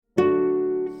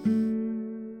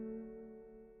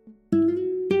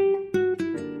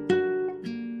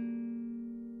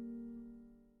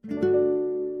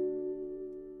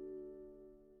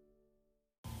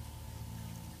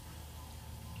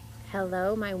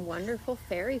Hello, my wonderful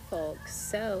fairy folks.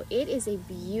 So, it is a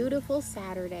beautiful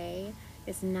Saturday.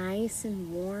 It's nice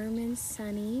and warm and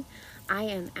sunny. I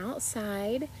am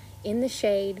outside in the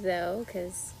shade though,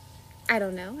 because I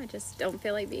don't know, I just don't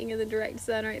feel like being in the direct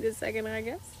sun right this second, I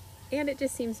guess. And it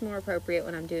just seems more appropriate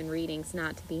when I'm doing readings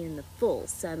not to be in the full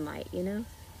sunlight, you know?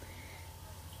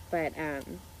 But,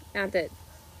 not that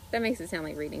makes it sound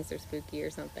like readings are spooky or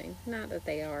something. Not that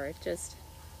they are, it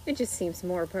just seems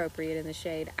more appropriate in the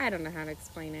shade. I don't know how to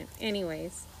explain it.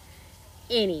 Anyways,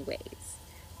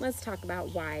 let's talk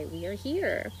about why we are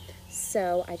here.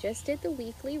 So I just did the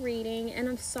weekly reading, and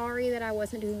I'm sorry that I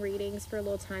wasn't doing readings for a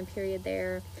little time period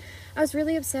there. I was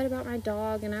really upset about my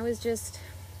dog, and I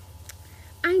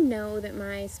know that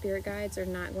my spirit guides are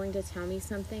not going to tell me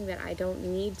something that I don't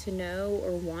need to know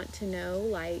or want to know,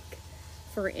 like,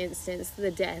 for instance, the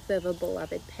death of a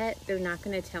beloved pet. They're not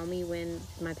going to tell me when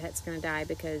my pet's going to die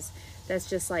because that's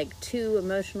just like too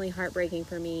emotionally heartbreaking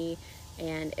for me,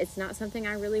 and it's not something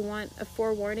I really want a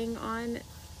forewarning on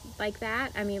like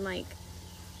that. I mean, like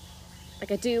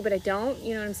I do, but I don't,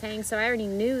 you know what I'm saying? So I already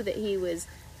knew that he was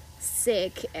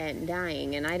sick and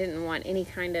dying, and I didn't want any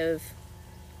kind of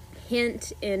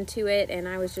hint into it, and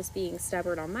I was just being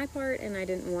stubborn on my part, and I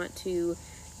didn't want to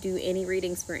do any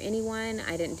readings for anyone.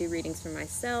 I didn't do readings for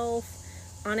myself.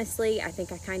 Honestly, I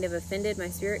think I kind of offended my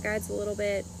spirit guides a little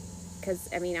bit, because,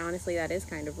 I mean, honestly, that is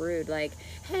kind of rude. Like,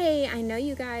 hey, I know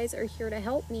you guys are here to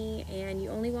help me, and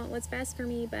you only want what's best for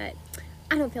me, but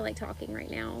I don't feel like talking right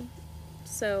now.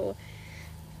 So,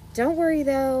 don't worry,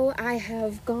 though. I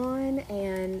have gone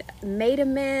and made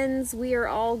amends. We are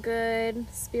all good.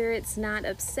 Spirit's not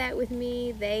upset with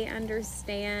me. They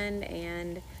understand,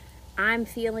 and I'm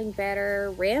feeling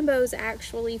better. Rambo's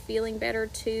actually feeling better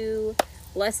too.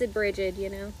 Blessed Bridget, you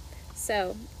know.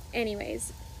 So,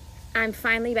 anyways, I'm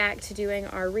finally back to doing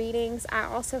our readings. I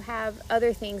also have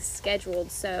other things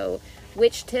scheduled. So,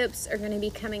 witch tips are going to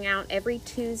be coming out every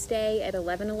Tuesday at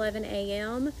 11:11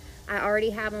 a.m. I already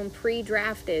have them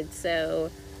pre-drafted,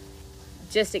 so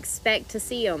just expect to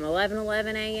see them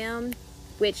 11:11 a.m.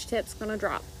 Witch tips going to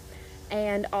drop.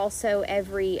 And also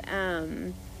every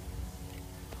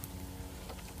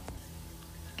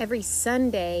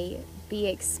Sunday, be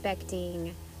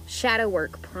expecting shadow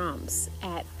work prompts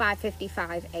at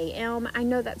 5:55 a.m. I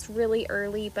know that's really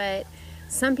early, but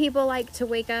some people like to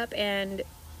wake up and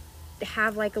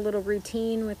have like a little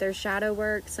routine with their shadow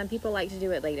work. Some people like to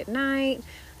do it late at night,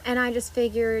 and I just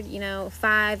figured,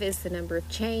 5 is the number of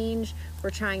change. We're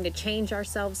trying to change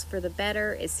ourselves for the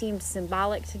better. It seemed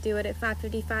symbolic to do it at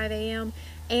 5:55 a.m.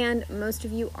 and most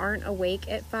of you aren't awake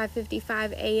at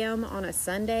 5:55 a.m. on a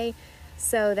Sunday.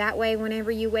 So that way,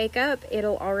 whenever you wake up,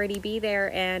 it'll already be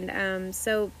there. And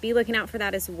so be looking out for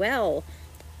that as well.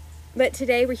 But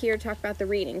today we're here to talk about the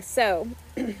reading. So,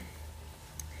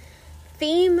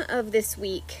 theme of this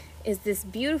week is this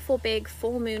beautiful big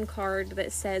full moon card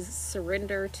that says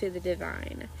surrender to the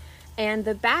divine. And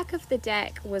the back of the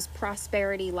deck was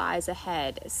prosperity lies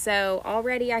ahead. So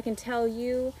already I can tell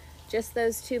you just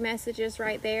those two messages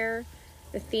right there.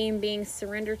 The theme being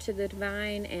surrender to the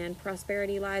divine and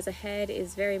prosperity lies ahead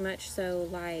is very much so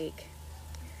like,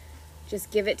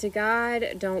 just give it to God.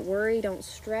 Don't worry, don't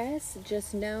stress.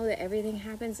 Just know that everything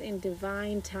happens in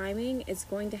divine timing. It's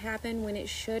going to happen when it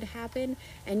should happen,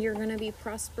 and you're going to be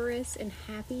prosperous and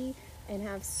happy and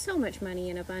have so much money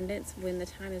in abundance when the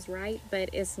time is right, but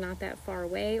it's not that far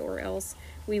away, or else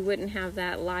we wouldn't have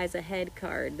that lies ahead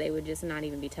card. They would just not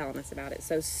even be telling us about it.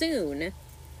 So soon,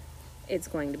 it's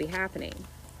going to be happening.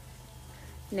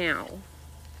 Now,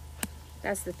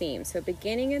 that's the theme. So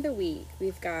beginning of the week,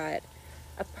 we've got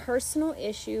a personal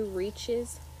issue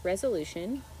reaches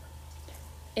resolution.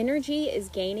 Energy is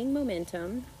gaining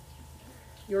momentum.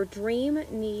 Your dream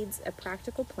needs a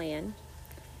practical plan.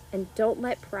 And don't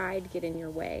let pride get in your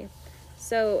way.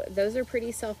 So those are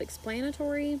pretty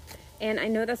self-explanatory. And I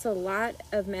know that's a lot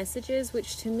of messages,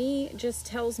 which to me just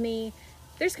tells me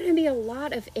there's going to be a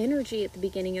lot of energy at the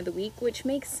beginning of the week, which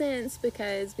makes sense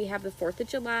because we have the 4th of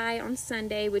July on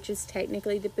Sunday, which is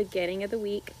technically the beginning of the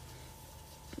week.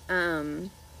 I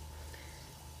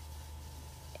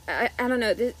don't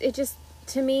know. It just,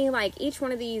 to me, like each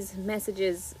one of these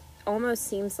messages almost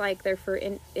seems like they're for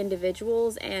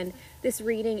individuals, and this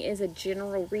reading is a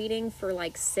general reading for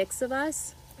like 6 of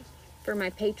us, for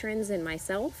my patrons and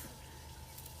myself.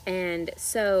 And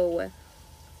so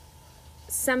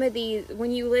some of these,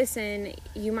 when you listen,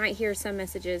 you might hear some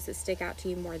messages that stick out to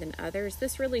you more than others.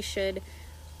 This really should,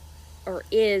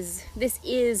 this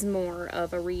is more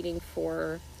of a reading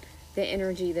for the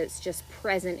energy that's just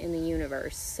present in the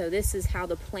universe. So this is how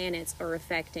the planets are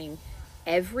affecting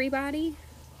everybody,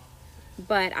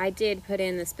 but I did put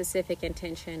in the specific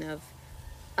intention of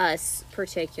us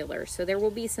particular. So there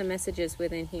will be some messages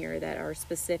within here that are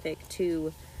specific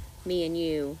to me and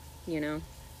you, you know,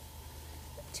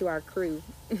 to our crew,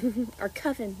 our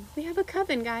coven. We have a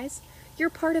coven, guys. You're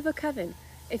part of a coven.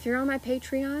 If you're on my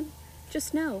Patreon,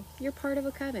 just know you're part of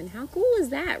a coven. How cool is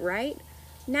that, right?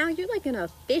 Now you're like an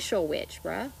official witch,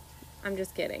 bruh. I'm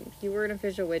just kidding. You were an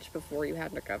official witch before you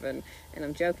had a coven, and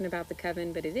I'm joking about the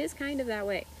coven, but it is kind of that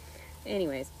way.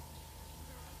 Anyways.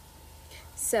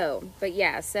 So, but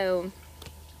yeah, so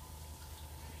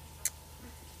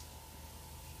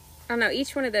I don't know,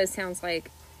 each one of those sounds like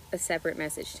a separate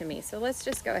message to me. So let's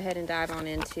just go ahead and dive on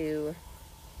into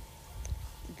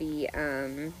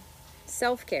the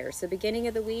self-care. So beginning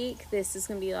of the week, this is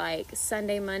going to be like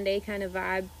Sunday, Monday kind of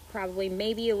vibe, probably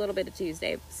maybe a little bit of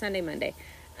Tuesday, Sunday, Monday.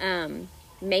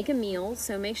 Make a meal.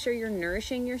 So make sure you're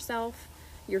nourishing yourself,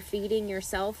 you're feeding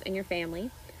yourself and your family.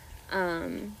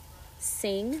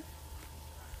 Sing.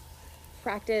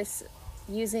 Practice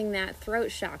using that throat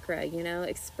chakra, you know,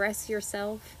 express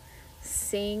yourself,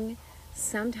 sing.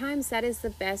 Sometimes that is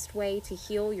the best way to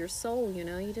heal your soul, you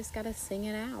know, you just gotta sing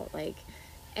it out. Like,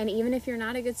 and even if you're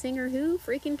not a good singer, who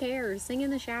freaking cares? Sing in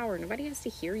the shower. Nobody has to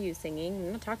hear you singing.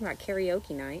 I'm not talking about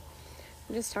karaoke night.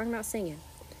 I'm just talking about singing.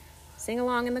 Sing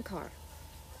along in the car.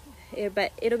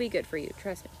 But it'll be good for you,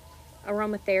 trust me.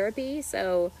 Aromatherapy,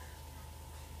 so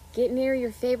get near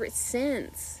your favorite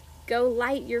scents. Go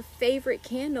light your favorite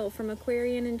candle from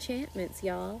Aquarian Enchantments,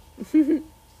 y'all.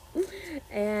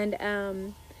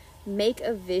 And make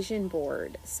a vision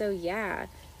board. So yeah,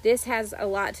 this has a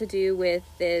lot to do with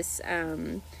this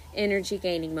energy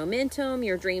gaining momentum,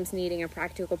 your dreams needing a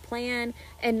practical plan,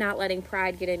 and not letting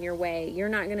pride get in your way. You're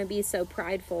not going to be so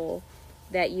prideful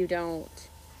that you don't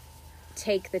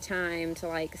take the time to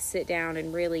like sit down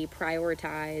and really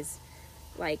prioritize,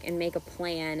 like, and make a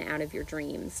plan out of your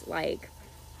dreams. Like,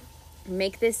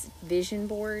 make this vision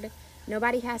board.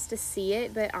 Nobody has to see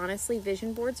it, but honestly,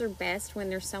 vision boards are best when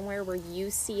they're somewhere where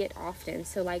you see it often.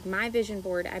 So like my vision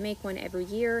board, I make one every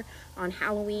year on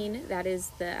Halloween. That is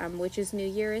the witch's new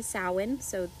year is Samhain,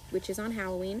 so which is on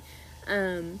Halloween.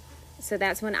 So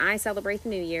that's when I celebrate the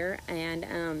new year,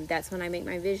 and that's when I make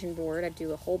my vision board. I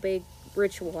do a whole big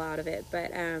ritual out of it,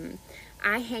 but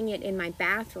I hang it in my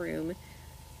bathroom.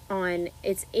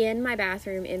 It's in my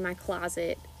bathroom, in my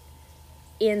closet,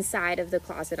 inside of the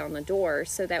closet on the door,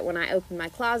 so that when I open my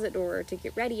closet door to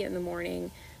get ready in the morning,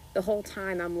 the whole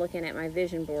time I'm looking at my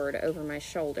vision board over my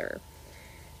shoulder.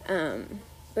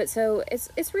 But so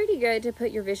it's really good to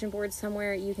put your vision board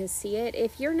somewhere you can see it.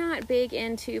 If you're not big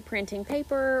into printing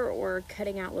paper or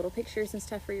cutting out little pictures and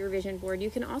stuff for your vision board, you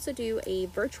can also do a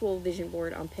virtual vision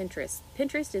board on Pinterest.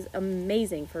 Pinterest is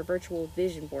amazing for virtual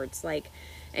vision boards.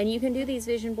 And you can do these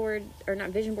vision board, or not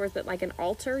vision boards, but like an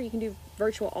altar. You can do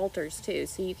virtual altars too.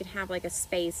 So you can have like a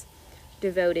space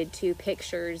devoted to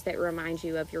pictures that remind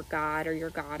you of your god or your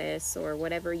goddess or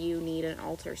whatever you need an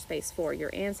altar space for, your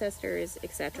ancestors,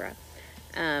 etc.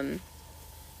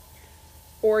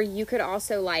 Or you could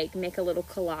also like make a little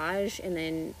collage and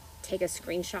then take a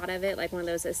screenshot of it, like one of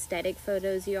those aesthetic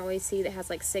photos you always see that has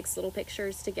like 6 little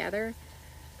pictures together.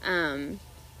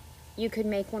 You could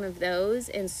make one of those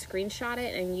and screenshot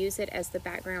it and use it as the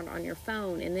background on your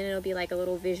phone, and then it'll be like a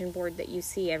little vision board that you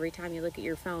see every time you look at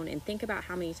your phone. And think about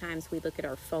how many times we look at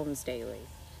our phones daily.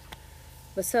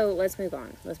 But so let's move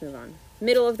on.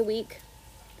 Middle of the week.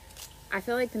 I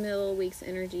feel like the middle of the week's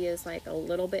energy is like a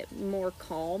little bit more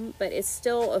calm, but it's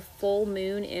still a full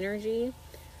moon energy.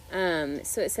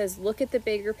 So it says, look at the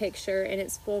bigger picture, and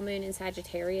it's full moon in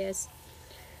Sagittarius.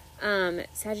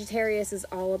 Sagittarius is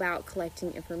all about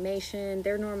collecting information.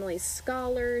 They're normally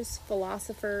scholars,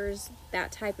 philosophers,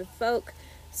 that type of folk.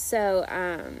 So,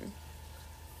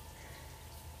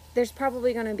 there's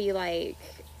probably going to be like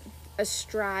a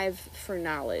strive for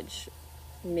knowledge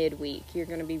midweek. You're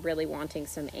going to be really wanting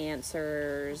some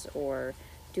answers or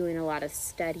doing a lot of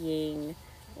studying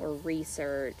or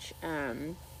research.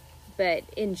 But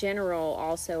in general,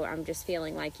 also, I'm just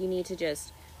feeling like you need to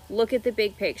just look at the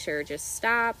big picture. Just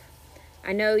stop.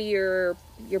 I know you're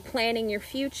planning your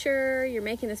future. You're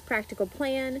making this practical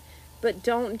plan, but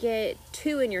don't get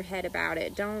too in your head about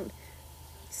it.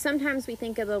 Sometimes we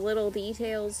think of the little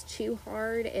details too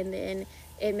hard, and then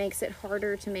it makes it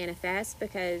harder to manifest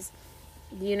because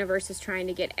the universe is trying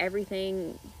to get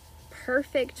everything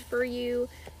perfect for you,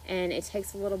 and it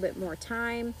takes a little bit more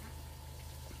time.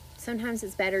 Sometimes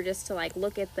it's better just to like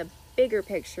look at the bigger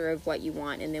picture of what you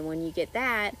want, and then when you get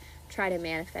that, try to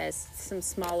manifest some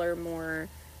smaller, more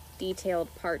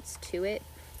detailed parts to it.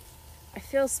 I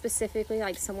feel specifically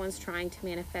like someone's trying to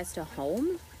manifest a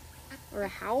home. or a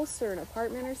house or an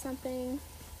apartment or something.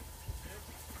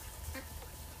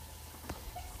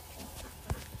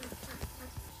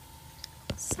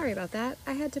 Sorry about that.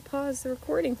 I had to pause the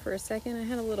recording for a second. I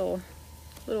had a little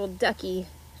ducky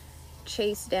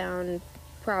chase down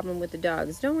problem with the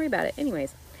dogs. Don't worry about it.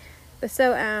 Anyways,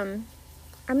 so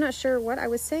I'm not sure what I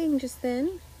was saying just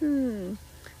then.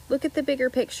 Look at the bigger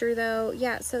picture though.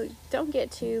 Yeah, so don't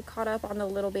get too caught up on the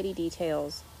little bitty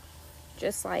details.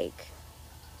 Just like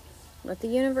let the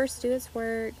universe do its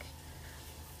work.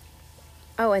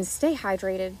 Oh, and stay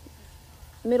hydrated.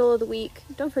 Middle of the week,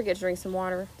 don't forget to drink some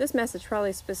water. This message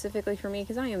probably specifically for me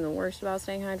because I am the worst about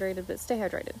staying hydrated, but stay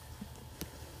hydrated.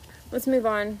 Let's move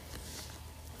on.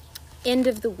 End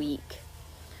of the week.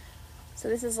 So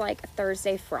this is like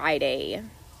Thursday, Friday.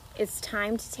 It's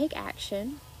time to take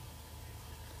action.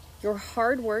 Your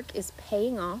hard work is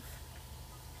paying off.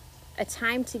 A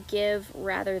time to give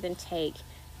rather than take.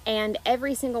 And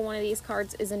every single one of these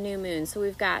cards is a new moon. So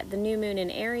we've got the new moon in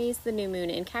Aries, the new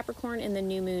moon in Capricorn, and the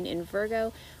new moon in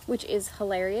Virgo, which is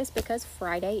hilarious because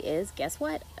Friday is, guess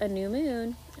what? A new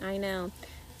moon. I know.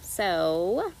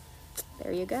 So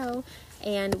there you go.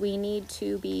 And we need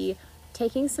to be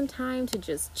taking some time to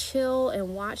just chill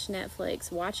and watch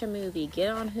Netflix, watch a movie, get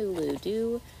on Hulu,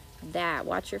 do that,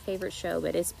 watch your favorite show.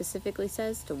 But it specifically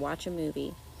says to watch a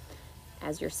movie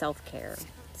as your self-care.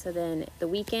 So then the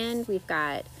weekend, we've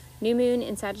got new moon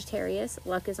in Sagittarius,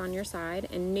 luck is on your side,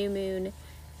 and new moon,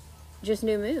 just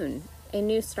new moon, a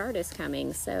new start is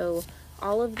coming. So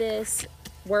all of this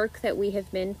work that we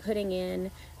have been putting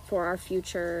in for our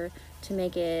future to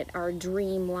make it our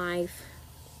dream life,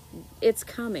 it's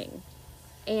coming.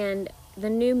 And the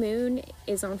new moon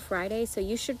is on Friday, so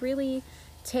you should really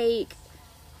take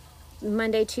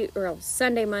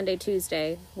Sunday, Monday,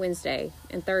 Tuesday, Wednesday,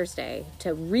 and Thursday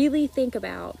to really think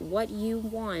about what you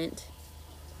want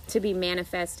to be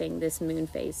manifesting this moon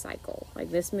phase cycle.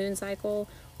 Like this moon cycle,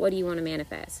 what do you want to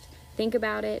manifest? Think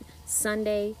about it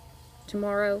Sunday,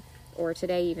 tomorrow, or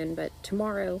today even, but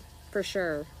tomorrow for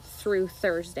sure through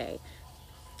Thursday.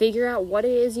 Figure out what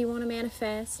it is you want to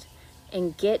manifest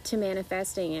and get to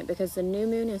manifesting it, because the new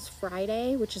moon is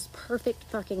Friday, which is perfect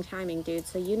fucking timing, dude.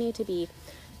 So you need to be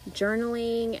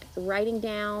journaling, writing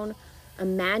down,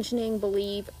 imagining,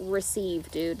 believe,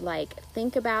 receive, dude. Like,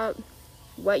 think about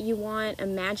what you want,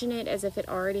 imagine it as if it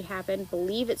already happened,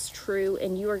 believe it's true,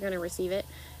 and you are going to receive it.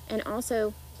 And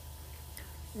also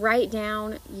write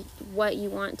down what you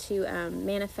want to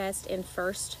manifest in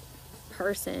first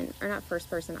person, or not first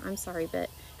person, I'm sorry, but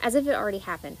as if it already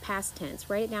happened, past tense.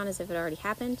 Write it down as if it already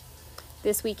happened.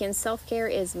 This weekend self-care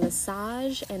is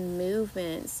massage and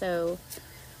movement, so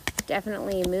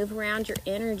definitely move around your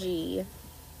energy.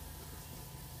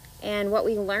 And what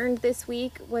we learned this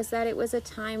week was that it was a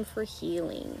time for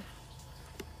healing.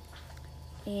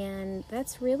 And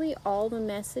that's really all the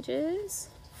messages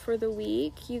for the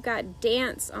week. You got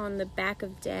dance on the back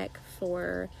of deck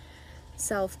for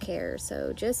self-care.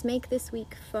 So just make this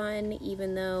week fun,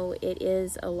 even though it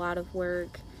is a lot of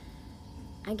work.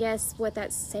 I guess what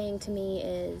that's saying to me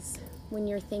is when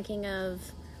you're thinking of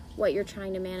what you're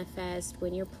trying to manifest,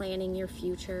 when you're planning your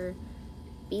future,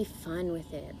 be fun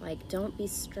with it. Like, don't be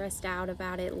stressed out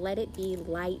about it. Let it be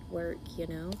light work, you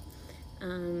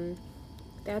know?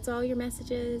 That's all your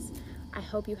messages. I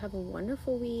hope you have a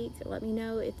wonderful week. Let me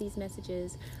know if these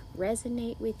messages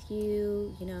resonate with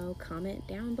you. You know, comment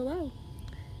down below.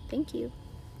 Thank you.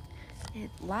 And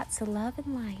lots of love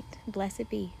and light. Blessed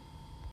be.